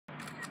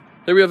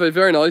Here we have a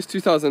very nice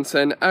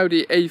 2010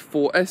 Audi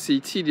A4 SE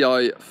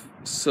TDI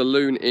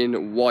Saloon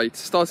in white.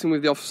 Starting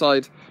with the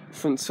offside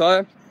front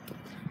tyre.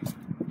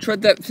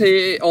 Tread depth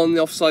here on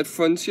the offside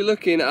front, you're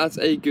looking at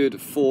a good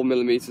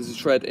 4mm of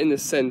tread in the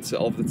centre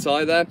of the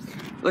tyre there.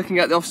 Looking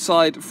at the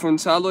offside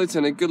front alloys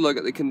and a good look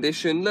at the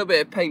condition. A little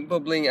bit of paint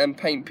bubbling and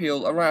paint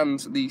peel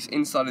around the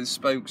inside of the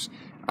spokes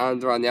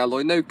and around the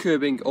alloy. No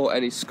curbing or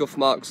any scuff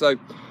marks. So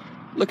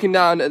looking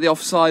down at the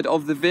offside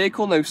of the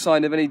vehicle, no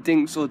sign of any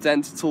dinks or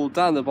dents at all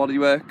down the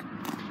bodywork.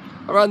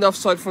 Around the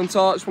offside front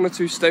arch, one or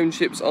two stone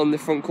chips on the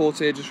front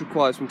quarter here, just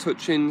requires some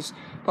touch-ins.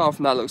 Apart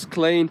from that, looks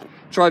clean.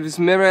 Driver's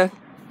mirror,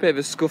 bit of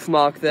a scuff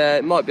mark there.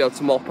 It might be able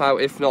to mop out,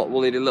 if not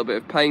we'll need a little bit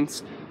of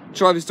paint.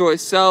 Driver's door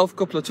itself,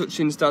 couple of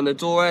touch-ins down the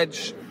door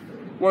edge.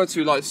 One or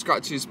two light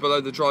scratches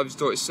below the driver's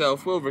door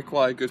itself, will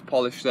require good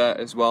polish there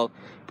as well,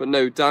 but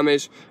no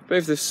damage.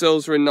 Both the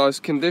sills are in nice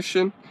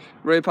condition.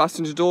 Rear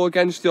passenger door,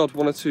 again just the odd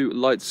one or two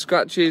light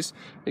scratches.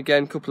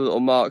 Again, a couple of little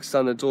marks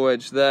down the door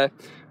edge there.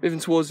 Moving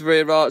towards the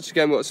rear arch,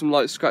 again we've got some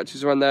light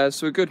scratches around there,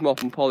 so a good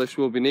mop and polish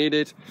will be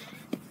needed.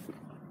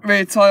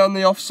 Rear tyre on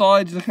the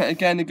offside, you're looking at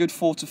again a good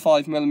 4 to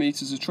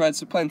 5mm of tread,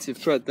 so plenty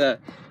of tread there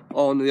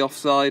on the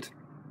offside.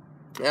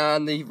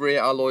 And the rear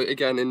alloy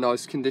again in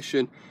nice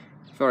condition,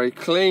 very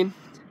clean.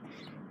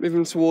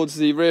 Moving towards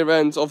the rear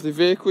end of the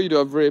vehicle, you do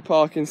have rear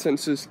parking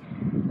sensors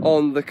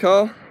on the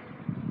car.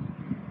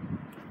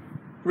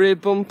 Rear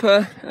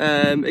bumper,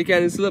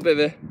 again there's a little bit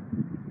of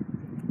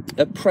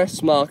a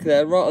press mark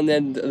there right on the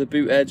end of the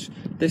boot edge.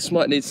 This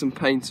might need some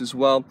paint as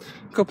well.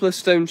 A couple of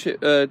stone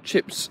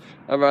chips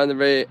around the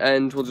rear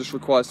end will just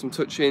require some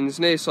touch-ins.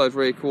 Near side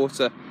rear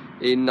quarter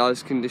in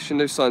nice condition,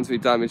 no signs of any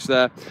damage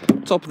there.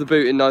 Top of the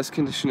boot in nice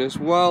condition as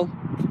well.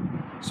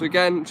 So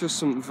again, just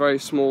some very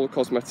small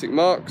cosmetic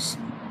marks.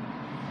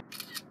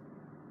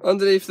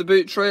 Underneath the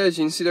boot tray, as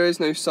you can see, there is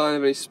no sign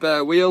of any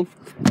spare wheel.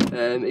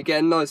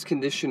 Again, nice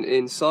condition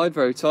inside,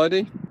 very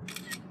tidy.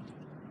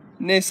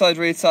 Near side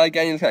rear tyre,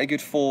 again you're looking at a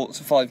good 4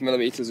 to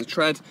 5mm of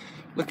tread.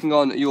 Looking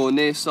on your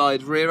near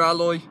side rear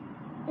alloy,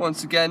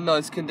 once again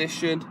nice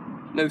condition,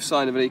 no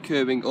sign of any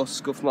curbing or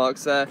scuff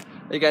marks there.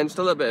 Again, just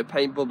a little bit of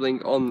paint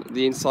bubbling on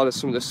the inside of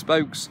some of the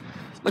spokes.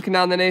 Looking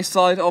down the near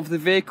side of the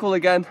vehicle,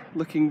 again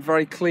looking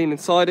very clean and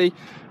tidy.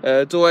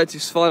 Door edge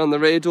is fine on the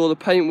rear door, the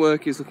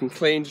paintwork is looking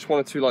clean, just one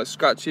or two light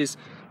scratches.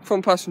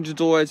 Front passenger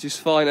door edge is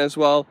fine as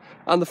well,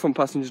 and the front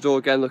passenger door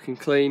again looking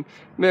clean.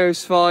 Mirror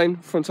is fine,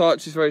 front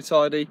arch is very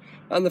tidy,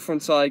 and the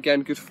front tyre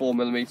again good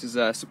 4mm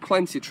there, so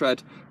plenty of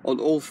tread on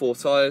all four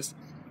tyres.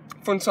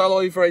 Front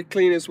alloy very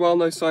clean as well,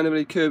 no sign of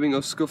any curbing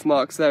or scuff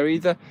marks there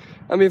either.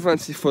 And moving around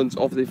to the front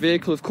of the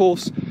vehicle, of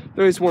course,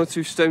 there is one or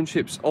two stone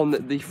chips on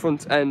the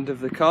front end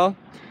of the car.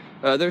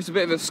 There is a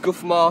bit of a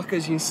scuff mark,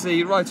 as you can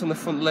see, right on the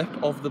front lip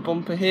of the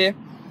bumper here.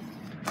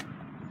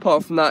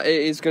 Apart from that,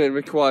 it is going to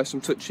require some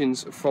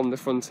touch-ins from the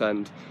front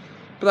end.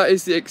 But that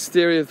is the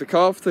exterior of the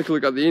car. Take a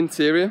look at the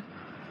interior.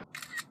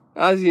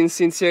 As you can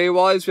see,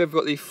 interior-wise, we've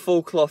got the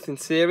full cloth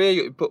interior.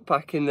 You've got your butt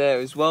pack in there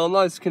as well.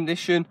 Nice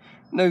condition,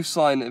 no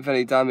sign of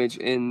any damage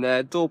in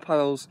there. Door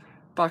panels,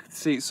 back of the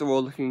seats are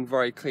all looking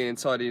very clean and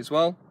tidy as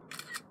well.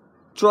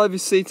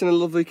 Driver's seat in a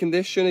lovely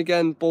condition.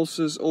 Again,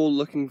 bolsters all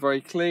looking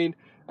very clean.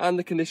 And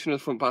the condition of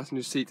the front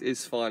passenger seat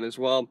is fine as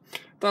well.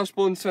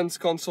 Dashboard and center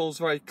console is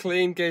very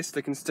clean. Gear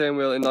stick and steering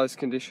wheel in nice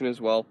condition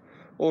as well.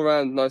 All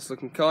around nice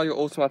looking car. Your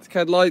automatic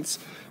headlights.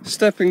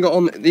 Stepping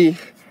on the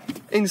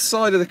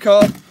inside of the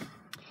car.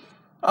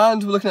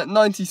 And we're looking at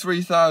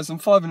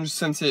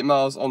 93,578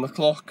 miles on the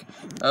clock.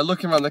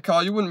 Looking around the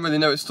car, you wouldn't really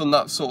know it's done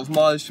that sort of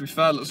mileage, to be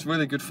fair. It looks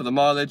really good for the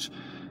mileage.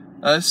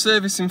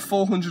 Service in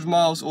 400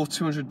 miles or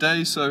 200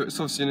 days, so it's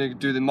obviously going to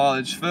do the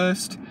mileage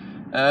first.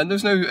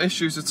 There's no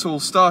issues at all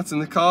starting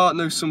the car,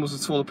 no symbols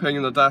at all appearing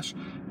on the dash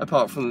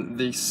apart from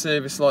the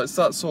service lights.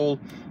 That's all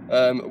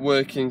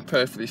working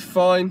perfectly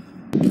fine.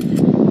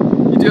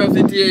 You do have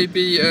the DAB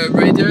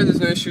radio,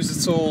 there's no issues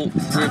at all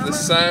with the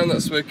sound,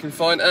 that's working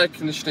fine. Air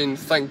conditioning,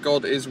 thank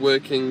God, is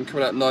working,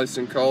 coming out nice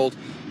and cold.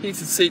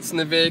 Heated seats in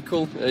the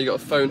vehicle, you've got a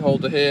phone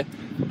holder here.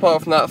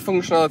 Apart from that,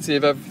 functionality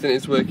of everything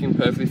is working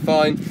perfectly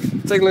fine.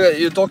 Taking a look at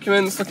your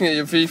documents, looking at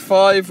your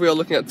V5, we are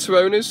looking at 2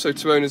 owners, so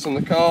 2 owners on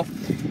the car.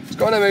 It's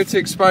got an MOT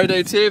expiry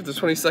date here of the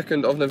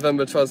 22nd of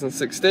November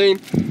 2016.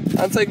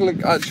 And taking a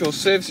look at your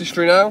service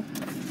history now.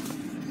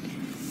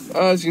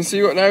 As you can see,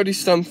 you've got an Audi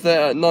stamp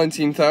there at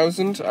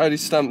 19,000, Audi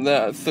stamp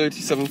there at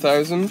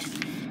 37,000.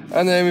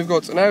 And then we've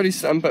got an Audi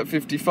stamp at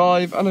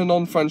 55 and a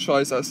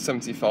non-franchise at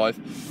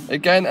 75.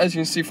 Again, as you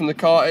can see from the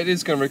car, it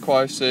is going to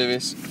require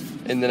service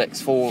in the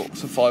next 400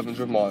 to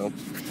 500 miles.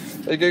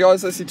 There you go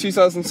guys, that's the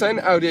 2010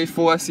 Audi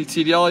A4 SE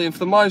TDI, and for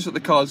the mileage that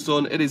the car's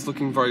done, it is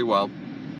looking very well.